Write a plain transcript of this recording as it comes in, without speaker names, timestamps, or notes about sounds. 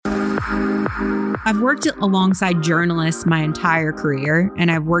I've worked alongside journalists my entire career, and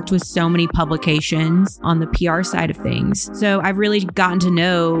I've worked with so many publications on the PR side of things. So I've really gotten to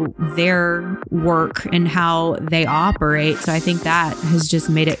know their work and how they operate. So I think that has just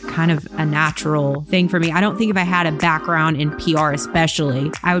made it kind of a natural thing for me. I don't think if I had a background in PR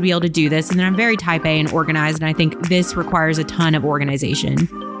especially, I would be able to do this. And then I'm very type A and organized, and I think this requires a ton of organization.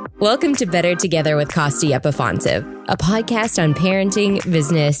 Welcome to Better Together with Costi Epifantiv, a podcast on parenting,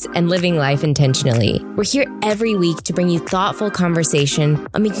 business, and living life intentionally. We're here every week to bring you thoughtful conversation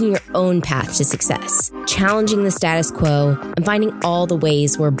on making your own path to success, challenging the status quo, and finding all the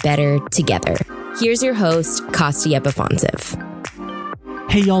ways we're better together. Here's your host, Costi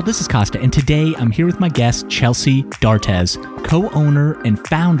Epifantiv. Hey y'all, this is Costa, and today I'm here with my guest, Chelsea D'Artes, co-owner and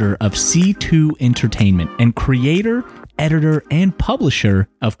founder of C2 Entertainment and creator, editor, and publisher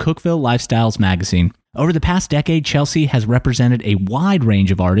of Cookeville Lifestyles magazine. Over the past decade, Chelsea has represented a wide range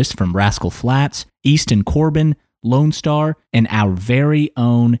of artists from Rascal Flatts, Easton Corbin, Lone Star, and our very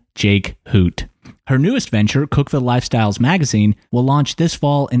own Jake Hoot. Her newest venture, Cookeville Lifestyles magazine, will launch this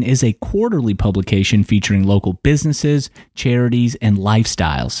fall and is a quarterly publication featuring local businesses, charities, and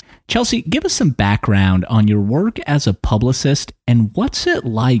lifestyles. Chelsea, give us some background on your work as a publicist and what's it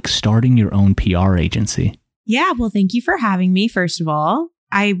like starting your own PR agency? Yeah, well, thank you for having me, first of all.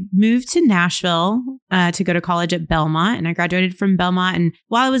 I moved to Nashville to go to college at Belmont, and I graduated from Belmont. And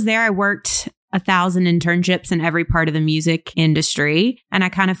while I was there, I worked 1,000 internships in every part of the music industry. And I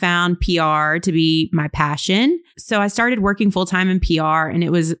kind of found PR to be my passion. So I started working full-time in PR, and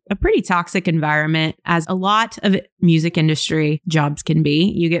it was a pretty toxic environment, as a lot of music industry jobs can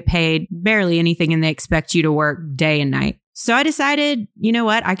be. You get paid barely anything, and they expect you to work day and night. So I decided, you know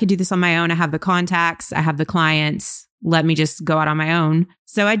what, I could do this on my own. I have the contacts, I have the clients. Let me just go out on my own.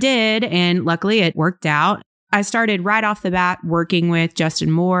 So I did, and luckily it worked out. I started right off the bat working with Justin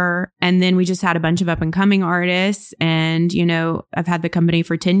Moore, and then we just had a bunch of up and coming artists. And, you know, I've had the company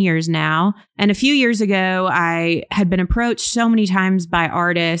for 10 years now. And a few years ago, I had been approached so many times by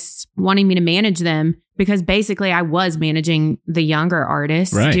artists wanting me to manage them, because basically I was managing the younger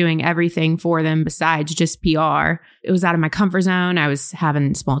artists, right, doing everything for them besides just PR. It was out of my comfort zone. I was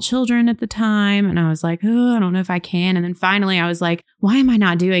having small children at the time, and I was like, oh, I don't know if I can. And then finally I was like, why am I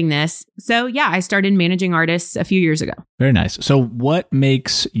not doing this? So yeah, I started managing artists a few years ago. Very nice. So what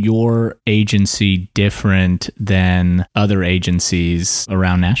makes your agency different than other agencies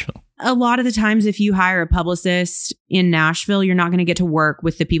around Nashville? A lot of the times, if you hire a publicist in Nashville, you're not going to get to work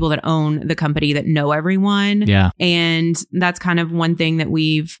with the people that own the company that know everyone. Yeah. And that's kind of one thing that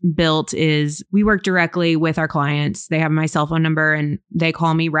we've built is we work directly with our clients. They have my cell phone number and they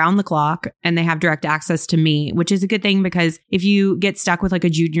call me round the clock, and they have direct access to me, which is a good thing, because if you get stuck with like a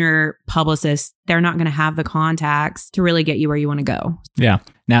junior publicist, they're not going to have the contacts to really get you where you want to go. Yeah.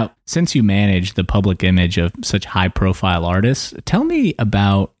 Now, since you manage the public image of such high-profile artists, tell me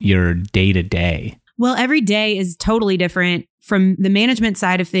about your day-to-day. Well, every day is totally different. From the management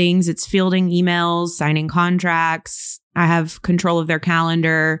side of things, it's fielding emails, signing contracts. I have control of their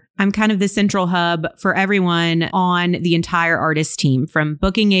calendar. I'm kind of the central hub for everyone on the entire artist team, from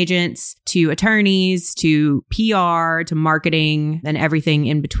booking agents to attorneys to PR to marketing and everything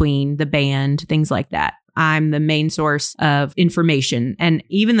in between, the band, things like that. I'm the main source of information, and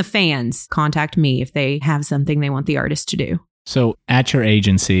even the fans contact me if they have something they want the artist to do. So at your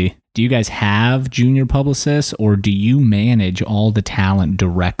agency, do you guys have junior publicists, or do you manage all the talent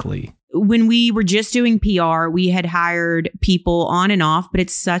directly? When we were just doing PR, we had hired people on and off, but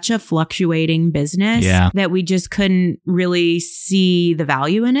it's such a fluctuating business that we just couldn't really see the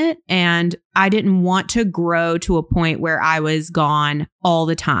value in it. And I didn't want to grow to a point where I was gone all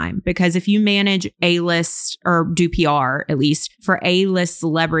the time, because if you manage A-list, or do PR at least for A-list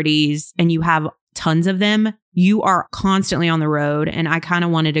celebrities, and you have tons of them, you are constantly on the road. And I kind of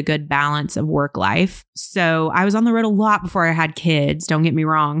wanted a good balance of work life. So I was on the road a lot before I had kids, don't get me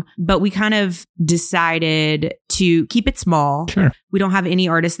wrong. But we kind of decided to keep it small. Sure. We don't have any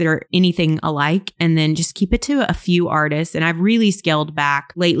artists that are anything alike, and then just keep it to a few artists. And I've really scaled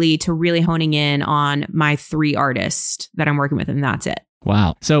back lately to really honing in on my 3 artists that I'm working with, and that's it.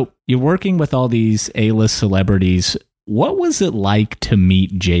 Wow. So you're working with all these A-list celebrities. What was it like to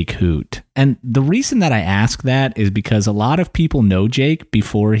meet Jake Hoot? And the reason that I ask that is because a lot of people know Jake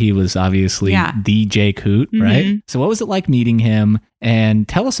before he was obviously the Jake Hoot, right? So what was it like meeting him? And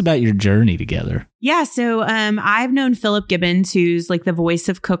tell us about your journey together. Yeah, so I've known Philip Gibbons, who's like the voice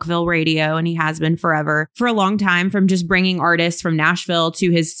of Cookeville Radio, and he has been forever, for a long time, from just bringing artists from Nashville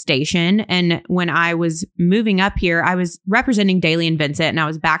to his station. And when I was moving up here, I was representing Daly and Vincent, and I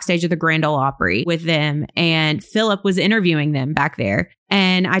was backstage at the Grand Ole Opry with them, and Philip was interviewing them back there.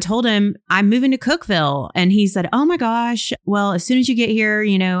 And I told him, I'm moving to Cookeville. And he said, oh my gosh, well, as soon as you get here,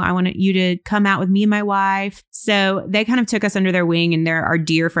 you know, I want you to come out with me and my wife. So they kind of took us under their wing, and they're our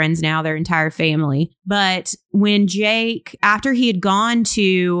dear friends now, their entire family. But when Jake, after he had gone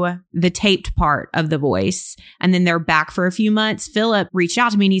to the taped part of The Voice, and then they're back for a few months, Philip reached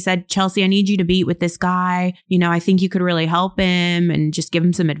out to me and he said, Chelsea, I need you to be with this guy. You know, I think you could really help him and just give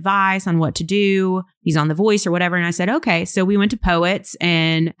him some advice on what to do. He's on The Voice or whatever. And I said, okay. So we went to Poets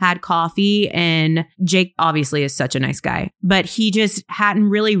and had coffee, and Jake obviously is such a nice guy, but he just hadn't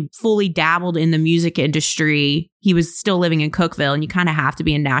really fully dabbled in the music industry. He was still living in Cookeville, and you kind of have to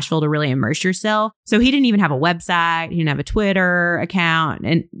be in Nashville to really immerse yourself. So he didn't even have a website. He didn't have a Twitter account,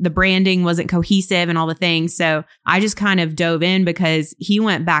 and the branding wasn't cohesive and all the things. So I just kind of dove in because he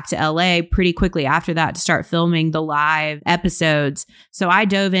went back to LA pretty quickly after that to start filming the live episodes. So I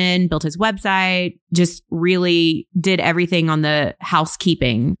dove in, built his website, just really did everything on the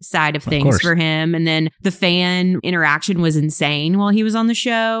housekeeping side of things for him. And then the fan interaction was insane while he was on the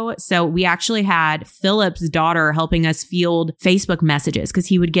show. So we actually had Philip's daughter helping us field Facebook messages because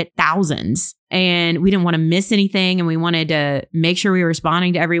he would get thousands. And we didn't want to miss anything, and we wanted to make sure we were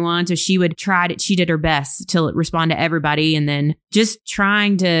responding to everyone. So she did her best to respond to everybody, and then just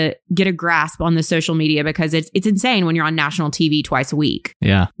trying to get a grasp on the social media, because it's insane when you're on national TV twice a week.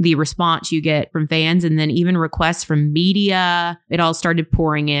 Yeah. The response you get from fans, and then even requests from media, it all started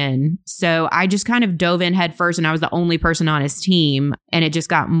pouring in. So I just kind of dove in head first, and I was the only person on his team, and it just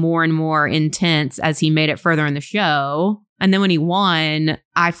got more and more intense as he made it further in the show. And then when he won,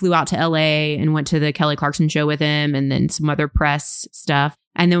 I flew out to LA and went to the Kelly Clarkson show with him, and then some other press stuff.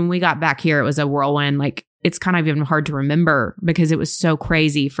 And then when we got back here, it was a whirlwind. Like, it's kind of even hard to remember because it was so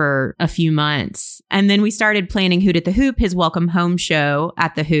crazy for a few months. And then we started planning Hoot at the Hoop, his welcome home show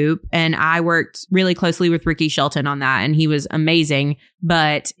at the Hoop. And I worked really closely with Ricky Shelton on that, and he was amazing.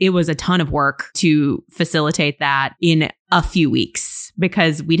 But it was a ton of work to facilitate that in a few weeks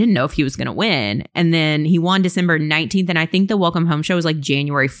because we didn't know if he was going to win. And then he won December 19th. And I think the welcome home show was like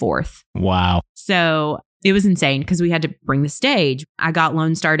January 4th. Wow. So it was insane because we had to bring the stage. I got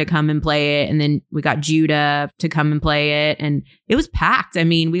Lone Star to come and play it. And then we got Judah to come and play it. And it was packed. I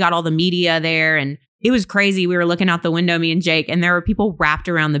mean, we got all the media there, and it was crazy. We were looking out the window, me and Jake, and there were people wrapped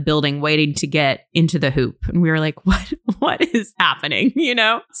around the building waiting to get into the hoop. And we were like, what is happening? You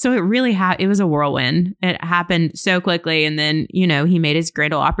know? So it really it was a whirlwind. It happened so quickly. And then, you know, he made his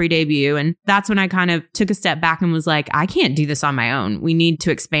Grand Ole Opry debut. And that's when I kind of took a step back and was like, I can't do this on my own. We need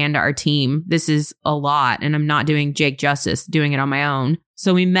to expand our team. This is a lot. And I'm not doing Jake justice doing it on my own.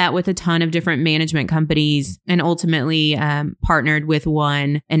 So we met with a ton of different management companies and ultimately partnered with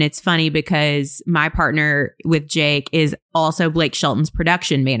one. And it's funny because my partner with Jake is also Blake Shelton's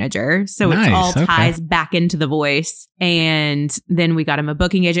production manager. So nice. It all ties back into The Voice. And then we got him a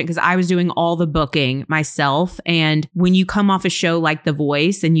booking agent because I was doing all the booking myself. And when you come off a show like The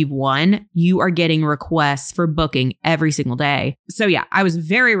Voice and you've won, you are getting requests for booking every single day. So yeah, I was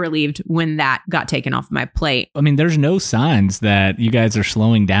very relieved when that got taken off my plate. I mean, there's no signs that you guys are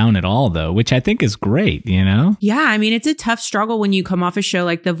slowing down at all, though, which I think is great, you know? Yeah, I mean, it's a tough struggle when you come off a show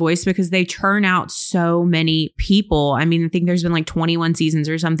like The Voice because they churn out so many people. I mean, I think there's been like 21 seasons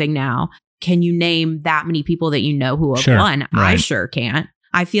or something now. Can you name that many people that you know who have won? Right. I sure can't.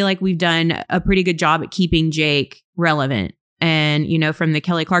 I feel like we've done a pretty good job at keeping Jake relevant. And, you know, from the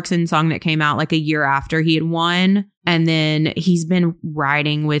Kelly Clarkson song that came out like a year after he had won. And then he's been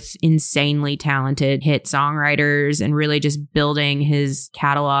writing with insanely talented hit songwriters and really just building his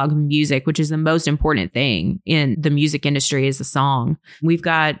catalog of music, which is the most important thing in the music industry is the song. We've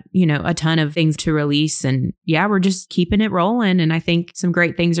got, you know, a ton of things to release. And yeah, we're just keeping it rolling. And I think some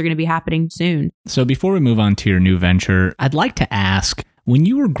great things are going to be happening soon. So before we move on to your new venture, I'd like to ask, when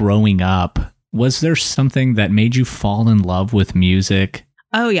you were growing up, was there something that made you fall in love with music?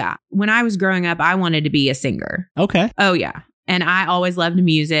 Oh, yeah. When I was growing up, I wanted to be a singer. Okay. Oh, yeah. And I always loved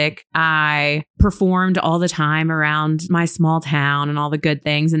music. I performed all the time around my small town and all the good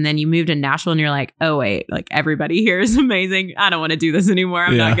things. And then you move to Nashville and you're like, oh, wait, like everybody here is amazing. I don't want to do this anymore.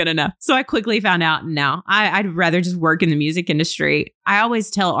 I'm not good enough. So I quickly found out, no, I'd rather just work in the music industry. I always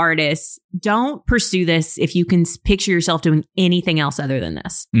tell artists, don't pursue this if you can picture yourself doing anything else other than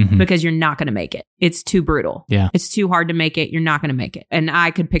this, because you're not going to make it. It's too brutal. Yeah. It's too hard to make it. You're not going to make it. And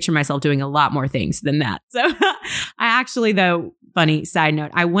I could picture myself doing a lot more things than that. So I actually, though, funny side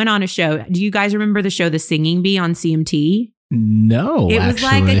note. I went on a show. Do you guys remember the show The Singing Bee on CMT? No, it was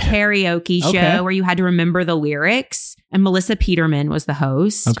actually. like a karaoke show where you had to remember the lyrics, and Melissa Peterman was the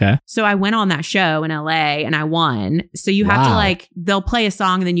host. Okay. So I went on that show in LA and I won. So you have to like, they'll play a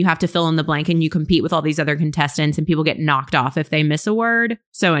song and then you have to fill in the blank and you compete with all these other contestants and people get knocked off if they miss a word.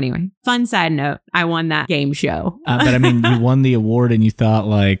 So anyway, fun side note, I won that game show. But I mean, you won the award and you thought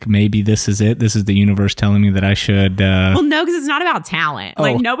like, maybe this is it. This is the universe telling me that I should. Well, no, because it's not about talent.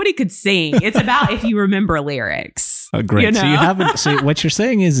 Like nobody could sing. It's about if you remember lyrics. Oh, great. You know? So you haven't. So what you're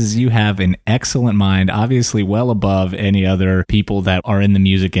saying is you have an excellent mind, obviously well above any other people that are in the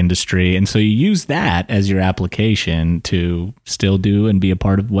music industry, and so you use that as your application to still do and be a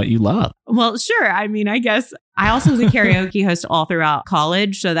part of what you love. Well, sure. I mean, I guess I also was a karaoke host all throughout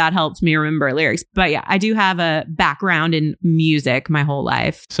college, so that helped me remember lyrics. But yeah, I do have a background in music my whole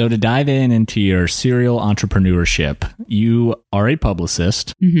life. So to dive into your serial entrepreneurship, you are a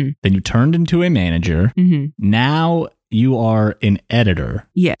publicist, then you turned into a manager. Now you are an editor.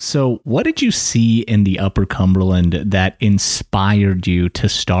 Yeah. So what did you see in the Upper Cumberland that inspired you to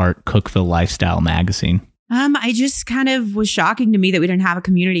start Cookeville Lifestyle magazine? I just kind of was shocking to me that we didn't have a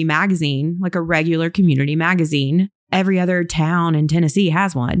community magazine, like a regular community magazine. Every other town in Tennessee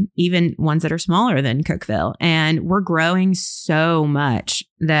has one, even ones that are smaller than Cookeville. And we're growing so much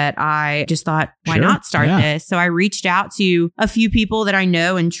that I just thought, why not start this? So I reached out to a few people that I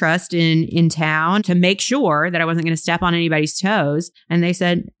know and trust in town to make sure that I wasn't going to step on anybody's toes. And they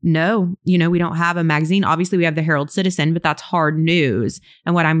said, no, we don't have a magazine. Obviously, we have the Herald Citizen, but that's hard news.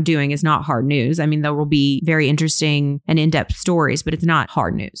 And what I'm doing is not hard news. I mean, there will be very interesting and in-depth stories, but it's not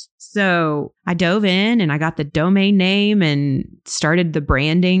hard news. So I dove in and I got the domain name and started the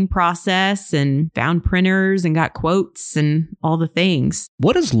branding process and found printers and got quotes and all the things.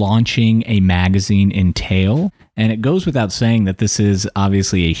 What does launching a magazine entail? And it goes without saying that this is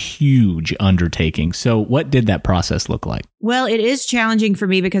obviously a huge undertaking. So what did that process look like? Well, it is challenging for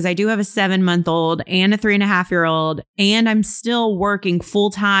me because I do have a 7-month-old and a 3.5-year-old, and I'm still working full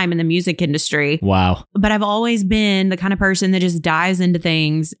time in the music industry. Wow. But I've always been the kind of person that just dives into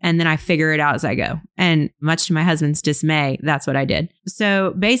things and then I figure it out as I go. And much to my husband's dismay, that's what I did.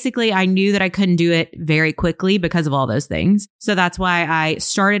 So basically, I knew that I couldn't do it very quickly because of all those things. So that's why I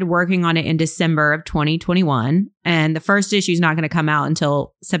started working on it in December of 2021. And the first issue is not going to come out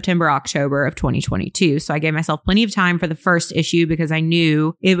until September, October of 2022. So I gave myself plenty of time for the first issue because I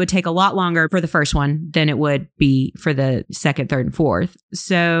knew it would take a lot longer for the first one than it would be for the second, third, and fourth.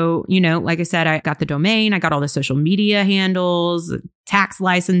 So, like I said, I got the domain, I got all the social media handles, tax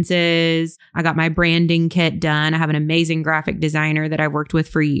licenses. I got my branding kit done. I have an amazing graphic designer that I've worked with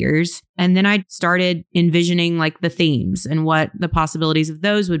for years. And then I started envisioning like the themes and what the possibilities of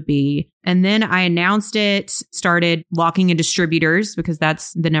those would be. And then I announced it, started locking in distributors because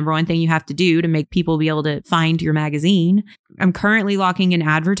that's the number one thing you have to do to make people be able to find your magazine. I'm currently locking in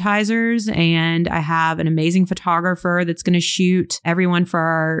advertisers and I have an amazing photographer that's going to shoot everyone for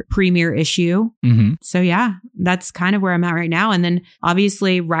our premiere issue. So yeah, that's kind of where I'm at right now. And then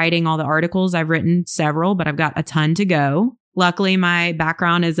obviously writing all the articles. I've written several, but I've got a ton to go. Luckily, my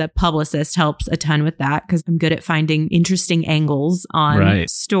background as a publicist helps a ton with that because I'm good at finding interesting angles on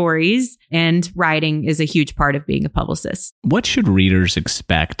stories, and writing is a huge part of being a publicist. What should readers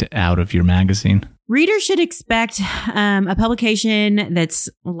expect out of your magazine? Readers should expect a publication that's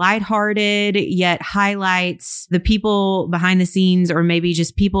lighthearted, yet highlights the people behind the scenes, or maybe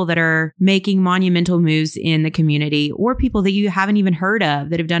just people that are making monumental moves in the community, or people that you haven't even heard of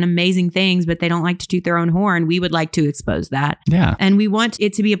that have done amazing things, but they don't like to toot their own horn. We would like to expose that. Yeah. And we want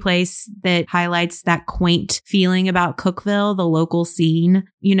it to be a place that highlights that quaint feeling about Cookeville, the local scene.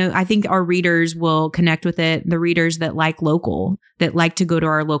 I think our readers will connect with it. The readers that like local, that like to go to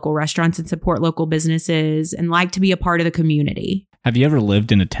our local restaurants and support local businesses and like to be a part of the community. Have you ever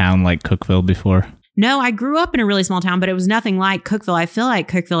lived in a town like Cookeville before? No, I grew up in a really small town, but it was nothing like Cookeville. I feel like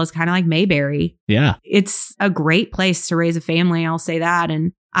Cookeville is kind of like Mayberry. Yeah. It's a great place to raise a family. I'll say that.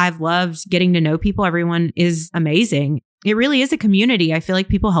 And I've loved getting to know people. Everyone is amazing. It really is a community. I feel like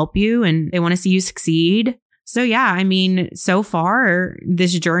people help you and they want to see you succeed. So yeah, I mean, so far,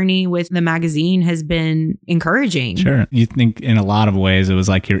 this journey with the magazine has been encouraging. Sure. You think in a lot of ways it was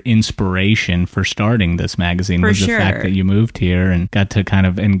like your inspiration for starting this magazine was the fact that you moved here and got to kind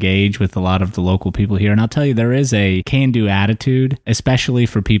of engage with a lot of the local people here. And I'll tell you, there is a can-do attitude, especially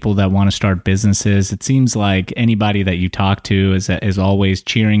for people that want to start businesses. It seems like anybody that you talk to is always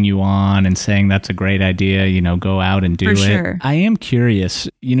cheering you on and saying that's a great idea, go out and do it. Sure. I am curious,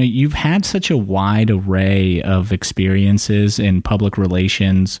 you've had such a wide array array of experiences in public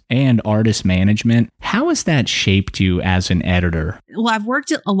relations and artist management. How has that shaped you as an editor? Well, I've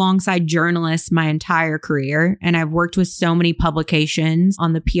worked alongside journalists my entire career, and I've worked with so many publications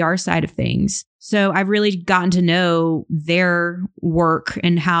on the PR side of things. So I've really gotten to know their work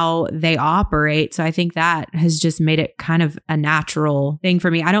and how they operate. So I think that has just made it kind of a natural thing for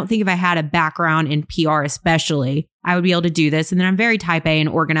me. I don't think if I had a background in PR especially, I would be able to do this. And then I'm very type A and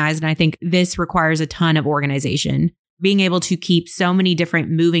organized. And I think this requires a ton of organization. Being able to keep so many different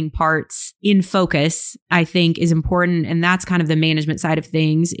moving parts in focus, I think is important. And that's kind of the management side of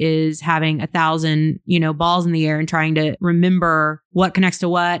things, is having 1,000, balls in the air and trying to remember what connects to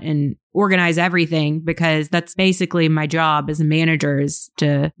what and organize everything, because that's basically my job as a manager, is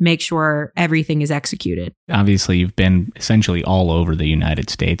to make sure everything is executed. Obviously, you've been essentially all over the United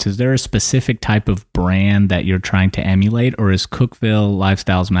States. Is there a specific type of brand that you're trying to emulate, or is Cookeville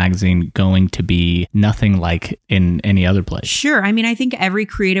Lifestyles Magazine going to be nothing like in any other place? Sure. I mean, I think every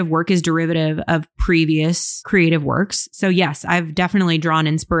creative work is derivative of previous creative works. So yes, I've definitely drawn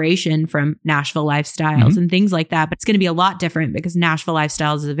inspiration from Nashville Lifestyles and things like that, but it's going to be a lot different because Nashville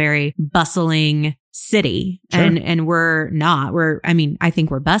Lifestyles is a very bustling city. Sure. And we're not. I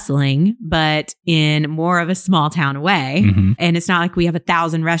think we're bustling, but in more of a small town way. And it's not like we have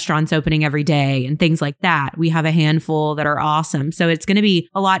 1,000 restaurants opening every day and things like that. We have a handful that are awesome. So it's going to be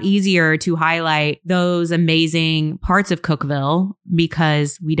a lot easier to highlight those amazing parts of Cookeville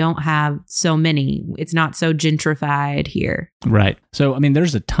because we don't have so many. It's not so gentrified here. Right. So, I mean,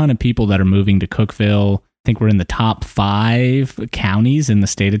 there's a ton of people that are moving to Cookeville. I think we're in the top 5 counties in the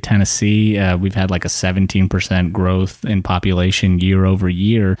state of Tennessee. We've had like a 17% growth in population year over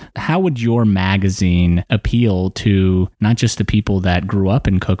year. How would your magazine appeal to not just the people that grew up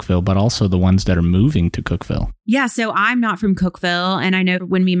in Cookeville, but also the ones that are moving to Cookeville? Yeah, so I'm not from Cookeville. And I know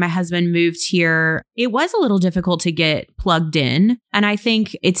when me and my husband moved here, it was a little difficult to get plugged in. And I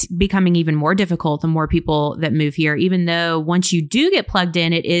think it's becoming even more difficult the more people that move here, even though once you do get plugged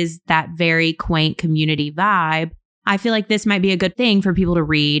in, it is that very quaint community vibe. I feel like this might be a good thing for people to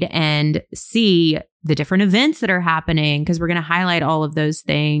read and see the different events that are happening, because we're going to highlight all of those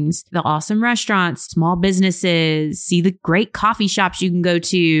things, the awesome restaurants, small businesses, see the great coffee shops you can go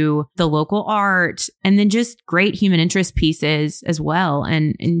to, the local art, and then just great human interest pieces as well.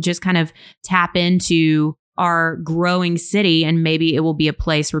 And just kind of tap into our growing city, and maybe it will be a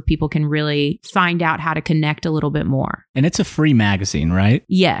place where people can really find out how to connect a little bit more. And it's a free magazine, right?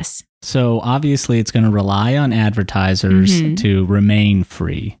 Yes. So obviously it's going to rely on advertisers to remain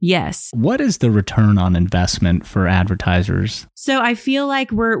free. Yes. What is the return on investment for advertisers? So I feel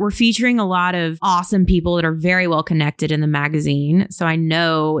like we're featuring a lot of awesome people that are very well connected in the magazine. So I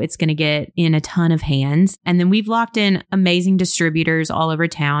know it's going to get in a ton of hands. And then we've locked in amazing distributors all over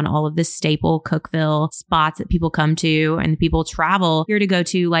town, all of the staple Cookeville spots that people come to and people travel here to go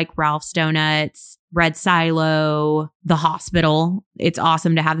to, like Ralph's Donuts, Bread Silo, the hospital. It's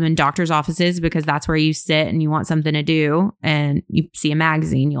awesome to have them in doctor's offices because that's where you sit and you want something to do and you see a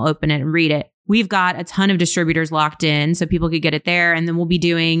magazine, you'll open it and read it. We've got a ton of distributors locked in so people could get it there. And then we'll be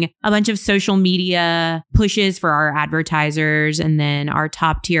doing a bunch of social media pushes for our advertisers. And then our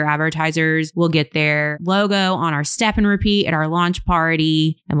top tier advertisers will get their logo on our step and repeat at our launch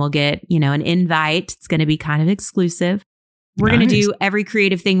party. And we'll get, an invite. It's going to be kind of exclusive. We're going to do every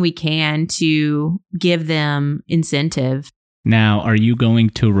creative thing we can to give them incentive. Now, are you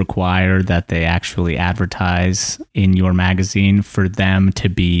going to require that they actually advertise in your magazine for them to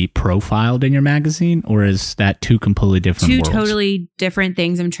be profiled in your magazine? Or is that two completely different worlds? Two totally different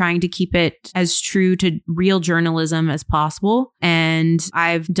things. I'm trying to keep it as true to real journalism as possible. And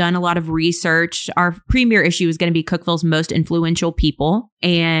I've done a lot of research. Our premier issue is going to be Cookeville's most influential people.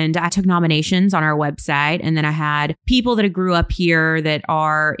 And I took nominations on our website. And then I had people that grew up here that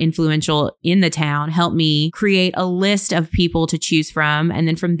are influential in the town help me create a list of people to choose from. And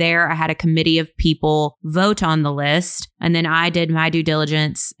then from there, I had a committee of people vote on the list. And then I did my due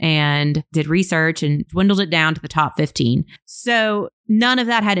diligence and did research and dwindled it down to the top 15. So none of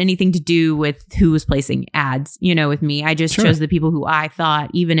that had anything to do with who was placing ads, with me. I just chose the people who I thought,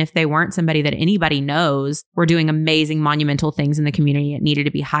 even if they weren't somebody that anybody knows, were doing amazing, monumental things in the community that needed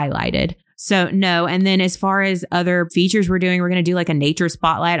to be highlighted. So no. And then as far as other features we're doing, we're going to do like a nature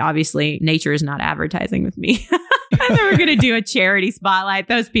spotlight. Obviously, nature is not advertising with me. And then we're going to do a charity spotlight.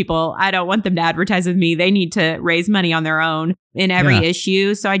 Those people, I don't want them to advertise with me. They need to raise money on their own in every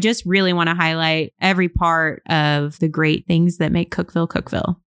issue. So I just really want to highlight every part of the great things that make Cookeville,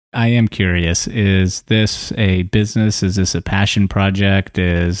 Cookeville. I am curious, is this a business? Is this a passion project?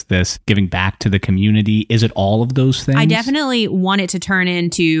 Is this giving back to the community? Is it all of those things? I definitely want it to turn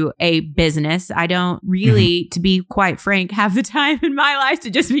into a business. I don't really, to be quite frank, have the time in my life to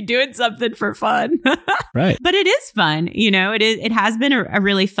just be doing something for fun. Right. But it is fun. It has been a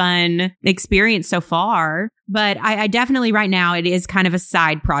really fun experience so far. But I definitely right now it is kind of a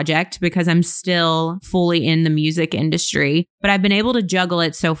side project because I'm still fully in the music industry. But I've been able to juggle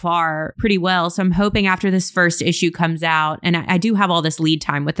it so far pretty well. So I'm hoping after this first issue comes out, and I do have all this lead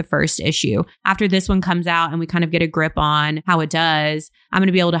time with the first issue. After this one comes out and we kind of get a grip on how it does, I'm going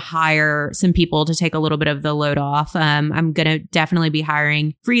to be able to hire some people to take a little bit of the load off. I'm going to definitely be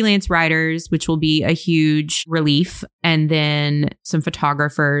hiring freelance writers, which will be a huge relief. And then some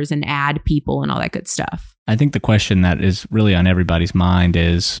photographers and ad people and all that good stuff. I think the question that is really on everybody's mind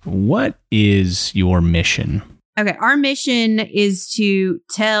is, what is your mission? Okay, our mission is to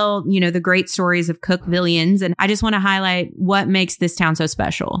tell, the great stories of Cookvillians. And I just want to highlight what makes this town so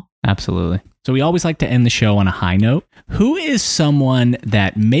special. Absolutely. So we always like to end the show on a high note. Who is someone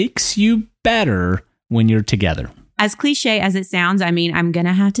that makes you better when you're together? As cliche as it sounds, I'm going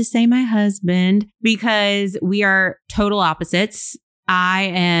to have to say my husband because we are total opposites.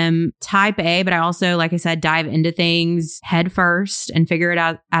 I am type A, but I also, like I said, dive into things head first and figure it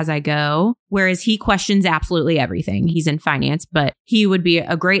out as I go. Whereas he questions absolutely everything. He's in finance, but he would be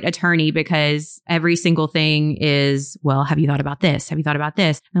a great attorney because every single thing is, well, have you thought about this? Have you thought about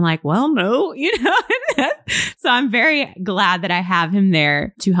this? And I'm like, well, no, So I'm very glad that I have him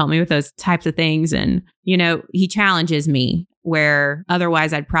there to help me with those types of things. And, he challenges me where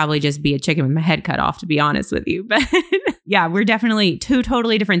otherwise I'd probably just be a chicken with my head cut off, to be honest with you. But yeah, we're definitely two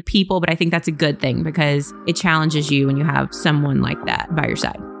totally different people, but I think that's a good thing because it challenges you when you have someone like that by your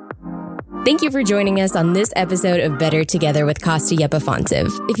side. Thank you for joining us on this episode of Better Together with Costa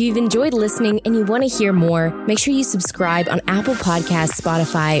Yepafonsev. If you've enjoyed listening and you want to hear more, make sure you subscribe on Apple Podcasts,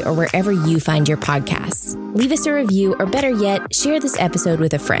 Spotify, or wherever you find your podcasts. Leave us a review, or better yet, share this episode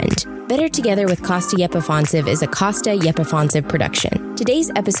with a friend. Better Together with Costa Yepafonsev is a Costa Yepafonsev production. Today's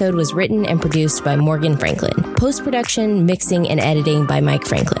episode was written and produced by Morgan Franklin. Post-production, mixing, and editing by Mike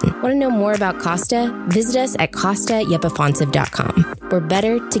Franklin. Want to know more about Costa? Visit us at CostaYepafonsev.com. We're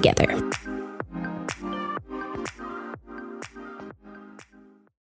better together.